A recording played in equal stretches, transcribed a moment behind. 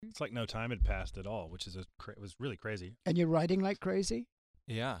It's like no time had passed at all, which is it was really crazy. And you're writing like crazy?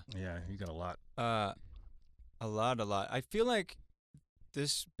 Yeah. Yeah, you got a lot. A lot. I feel like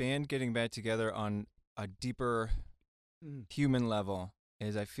this band getting back together on a deeper human level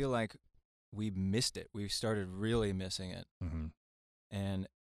is I feel like we missed it. We started really missing it. Mm-hmm. And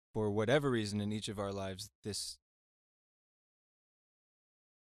for whatever reason in each of our lives, this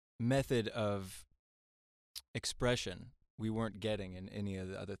method of expression we weren't getting in any of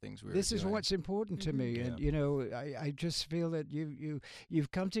the other things we were doing. This is what's important to me, and you know, I just feel that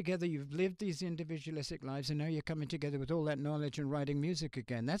you've come together, you've lived these individualistic lives, and now you're coming together with all that knowledge and writing music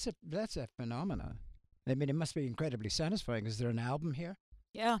again. That's a phenomenon. I mean, it must be incredibly satisfying. Is there an album here?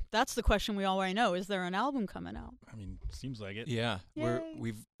 Yeah, that's the question we all want to know. Is there an album coming out? I mean, seems like it. Yeah, Yay.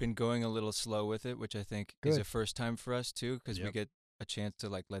 we've been going a little slow with it, which I think is a first time for us too, because we get a chance to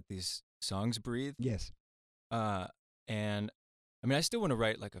like let these songs breathe. Yes. And I mean, I still want to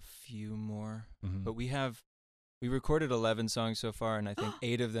write like a few more, but we recorded 11 songs so far, and I think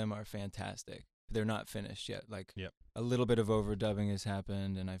 8 of them are fantastic. They're not finished yet. Like a little bit of overdubbing has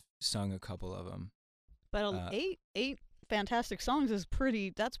happened, and I've sung a couple of them. But eight fantastic songs is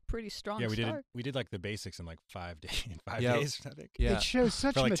pretty strong. Yeah, start. we did like the basics in like 5 days. 5 days, I think. Yeah. It shows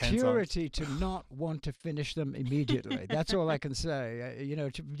such like 10 maturity to not want to finish them immediately. That's all I can say. You know,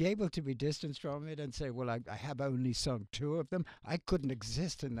 to be able to be distanced from it and say, well, I have only sung 2 of them. I couldn't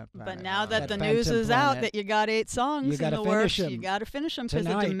exist in that planet. But now that the phantom news is out planet, that you got 8 songs in the works, you got to finish them because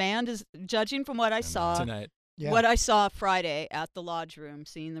the demand is, judging from what I saw tonight. Yeah. What I saw Friday at the Lodge Room,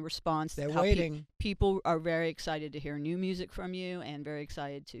 seeing the response. They're waiting. People are very excited to hear new music from you and very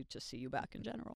excited to see you back in general.